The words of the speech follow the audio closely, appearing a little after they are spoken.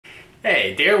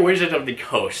Hey, dear Wizard of the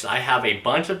Coast, I have a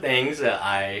bunch of things that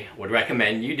I would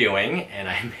recommend you doing, and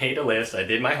I made a list. I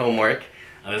did my homework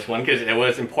on this one because it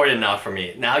was important enough for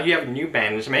me. Now you have new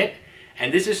management,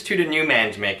 and this is to the new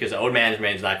management because the old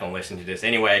management is not going to listen to this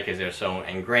anyway because they're so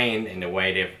ingrained in the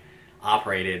way they've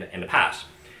operated in the past.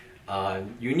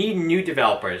 You need new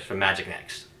developers for Magic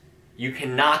Next. You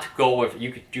cannot go with,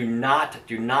 do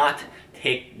not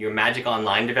take your Magic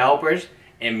Online developers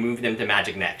and move them to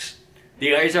Magic Next.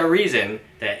 There is a reason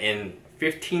that in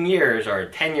 15 years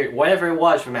or 10 years, whatever it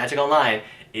was for Magic Online,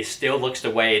 it still looks the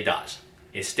way it does.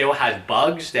 It still has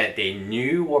bugs that they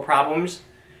knew were problems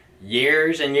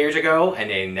years and years ago, and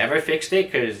they never fixed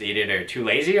it because either they're too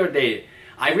lazy or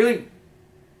I really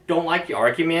don't like the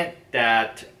argument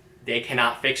that they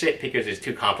cannot fix it because it's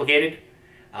too complicated.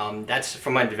 That's,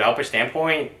 from a developer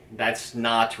standpoint, that's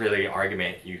not really an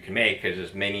argument you can make because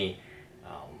there's many,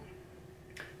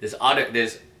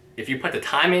 if you put the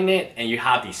time in it and you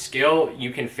have the skill,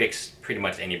 you can fix pretty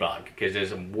much any bug because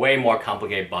there's way more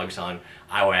complicated bugs on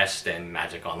iOS than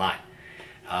Magic Online.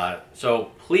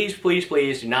 So please, please,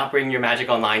 please do not bring your Magic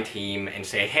Online team and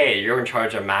say, hey, you're in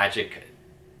charge of Magic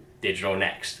Digital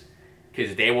Next,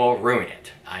 because they will ruin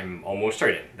it. I'm almost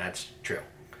certain that's true.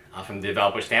 From the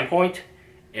developer standpoint,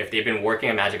 if they've been working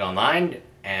on Magic Online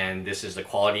and this is the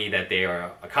quality that they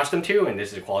are accustomed to and this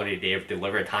is the quality they have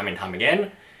delivered time and time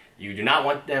again, you do not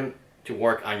want them to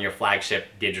work on your flagship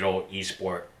digital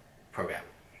esport program.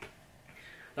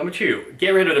 Number two, get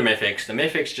rid of the mythics. The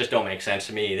mythics just don't make sense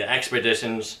to me. The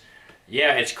expeditions,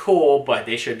 yeah, it's cool, but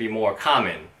they should be more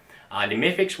common. The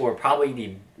mythics were probably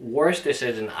the worst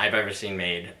decision I've ever seen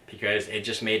made because it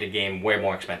just made the game way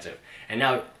more expensive. And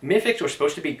now, mythics were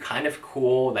supposed to be kind of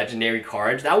cool, legendary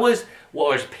cards. That was what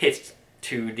was pitched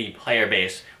to the player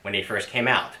base when they first came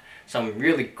out. Some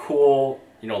really cool,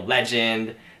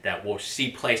 legend that we'll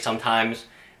see play sometimes.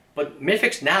 But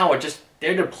mythics now are just,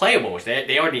 they're the playables.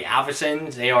 They are the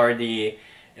Avacens, they are the,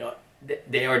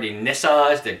 they are the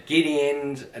Nissas, the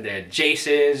Gideons, the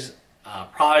Jaces,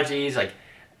 Prodigies, like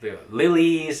the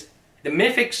Lilies. The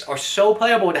mythics are so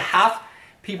playable that half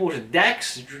people's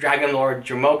decks, Dragon Lord,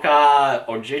 Jamoka,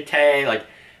 or Jite, like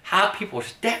half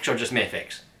people's decks are just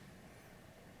mythics.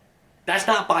 That's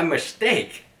not by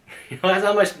mistake. That's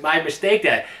not my mistake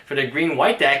that for the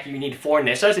green-white deck you need 4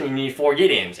 Nissas and you need 4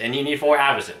 Gideons and you need 4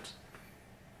 Avacens.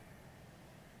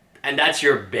 And that's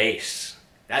your base.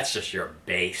 That's just your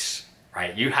base,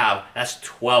 right? That's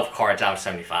 12 cards out of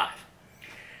 75.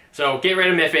 So get rid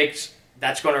of mythics.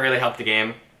 That's going to really help the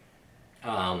game.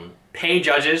 Pay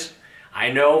judges.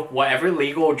 I know whatever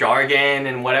legal jargon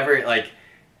and whatever,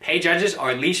 pay judges,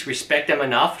 or at least respect them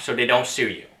enough so they don't sue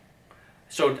you.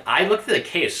 So I looked at the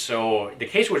case. So the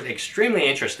case was extremely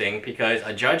interesting because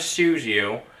a judge sues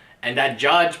you, and that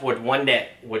judge was one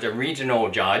that was a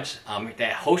regional judge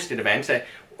that hosted events, that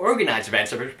organized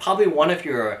events. So it was probably one of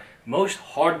your most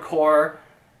hardcore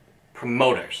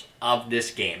promoters of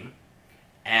this game.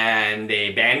 And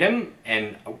they banned him,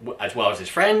 and as well as his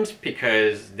friends,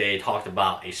 because they talked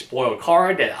about a spoiled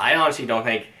card that I honestly don't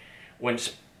think, when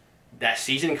that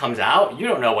season comes out, you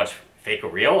don't know what's fake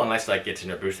or real unless it's in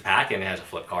a booster pack and it has a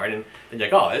flip card, and then you're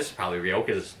like, oh, this is probably real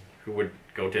because who would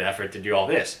go to the effort to do all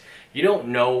this? You don't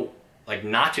know,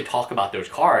 not to talk about those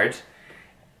cards,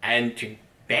 and to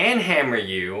banhammer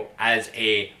you as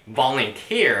a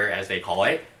volunteer, as they call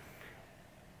it,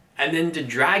 and then to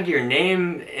drag your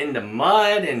name in the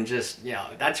mud and just,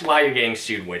 that's why you're getting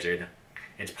sued, Wizard.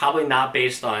 It's probably not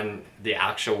based on the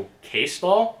actual case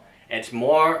law. It's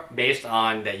more based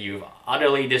on that you've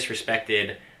utterly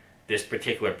disrespected this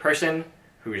particular person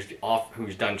who's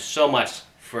done so much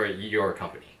for your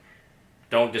company.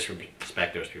 Don't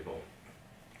disrespect those people.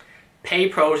 Pay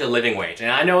pros a living wage. And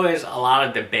I know there's a lot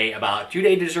of debate about, do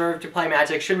they deserve to play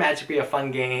Magic? Should Magic be a fun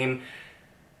game?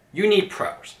 You need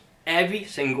pros. Every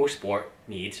single sport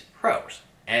needs pros.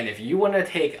 And if you want to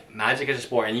take Magic as a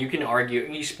sport, and you can argue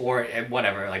esport,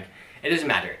 whatever, it doesn't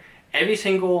matter. Every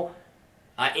single,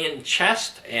 in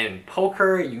chess and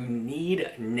poker, you need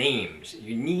names.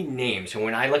 You need names. So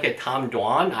when I look at Tom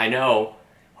Dwan, I know,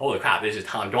 holy crap, this is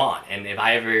Tom Dwan. And if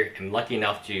I ever am lucky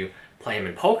enough to play him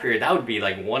in poker, that would be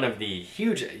one of the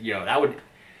huge, that would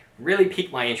really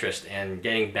pique my interest in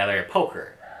getting better at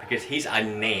poker. Because he's a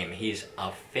name. He's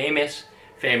a famous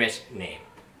name.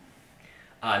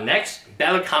 Next,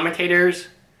 better commentators.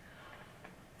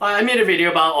 I made a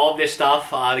video about all of this stuff.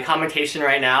 The commentation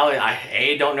right now, I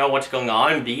A, don't know what's going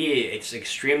on, B, it's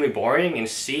extremely boring, and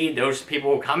C, those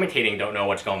people commentating don't know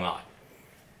what's going on.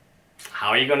 How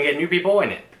are you going to get new people in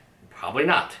it? Probably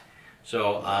not.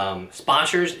 So,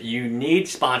 sponsors, you need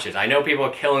sponsors. I know people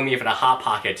are killing me for the Hot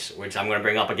Pockets, which I'm going to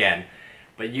bring up again.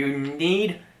 But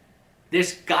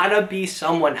there's gotta be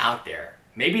someone out there.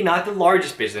 Maybe not the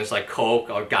largest business like Coke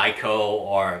or Geico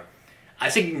or, I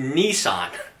think Nissan.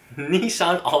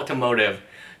 Nissan Automotive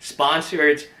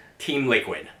sponsored Team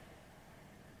Liquid.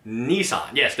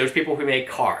 Nissan, yes, those people who make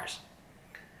cars.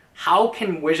 How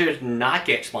can Wizards not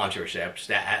get sponsorships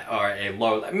that are a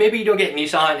low, maybe you don't get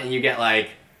Nissan and you get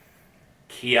like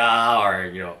Kia, or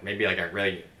you know, maybe like a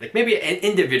really, like maybe an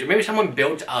individual, maybe someone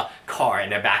built a car in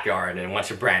their backyard and wants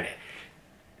to brand it.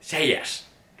 Say yes,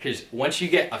 because once you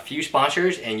get a few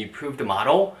sponsors and you prove the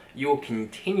model, you will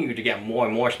continue to get more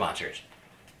and more sponsors.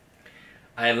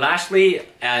 And lastly,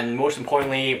 and most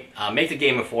importantly, make the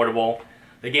game affordable.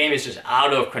 The game is just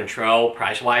out of control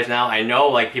price-wise now. I know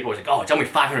like people are like, oh, it's only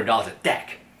 $500 a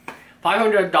deck.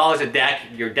 $500 a deck,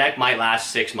 your deck might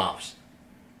last 6 months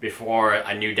before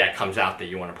a new deck comes out that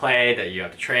you want to play, that you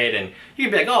have to trade, and you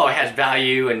can be like, oh, it has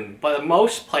value, but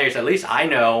most players, at least I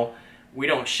know, we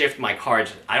don't shift my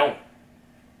cards. I don't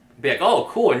be like, oh,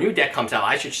 cool, a new deck comes out,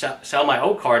 I should sell my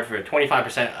old card for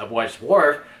 25% of what it's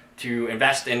worth to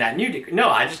invest in that new deck. No,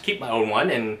 I just keep my own one,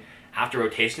 and after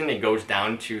rotation, it goes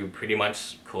down to pretty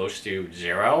much close to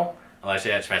 0, unless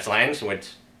it has fetch lands,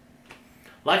 which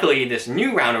luckily this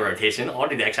new round of rotation, all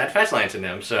the decks had fetch lands in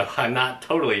them, so I'm not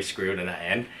totally screwed in that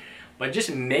end. But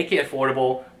just make it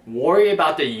affordable, worry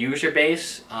about the user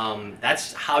base,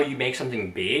 that's how you make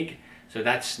something big. So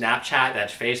that's Snapchat,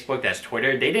 that's Facebook, that's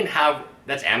Twitter. They didn't have,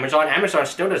 that's Amazon. Amazon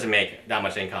still doesn't make that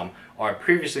much income, or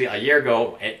previously a year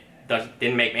ago, it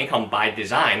didn't make income by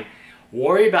design.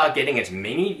 Worry about getting as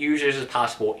many users as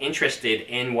possible interested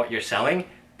in what you're selling,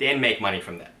 then make money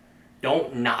from them.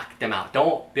 Don't knock them out.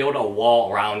 Don't build a wall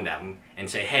around them and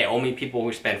say, hey, only people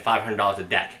who spend $500 a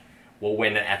deck will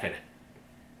win an F in it.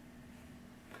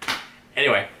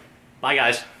 Anyway, bye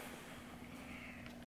guys.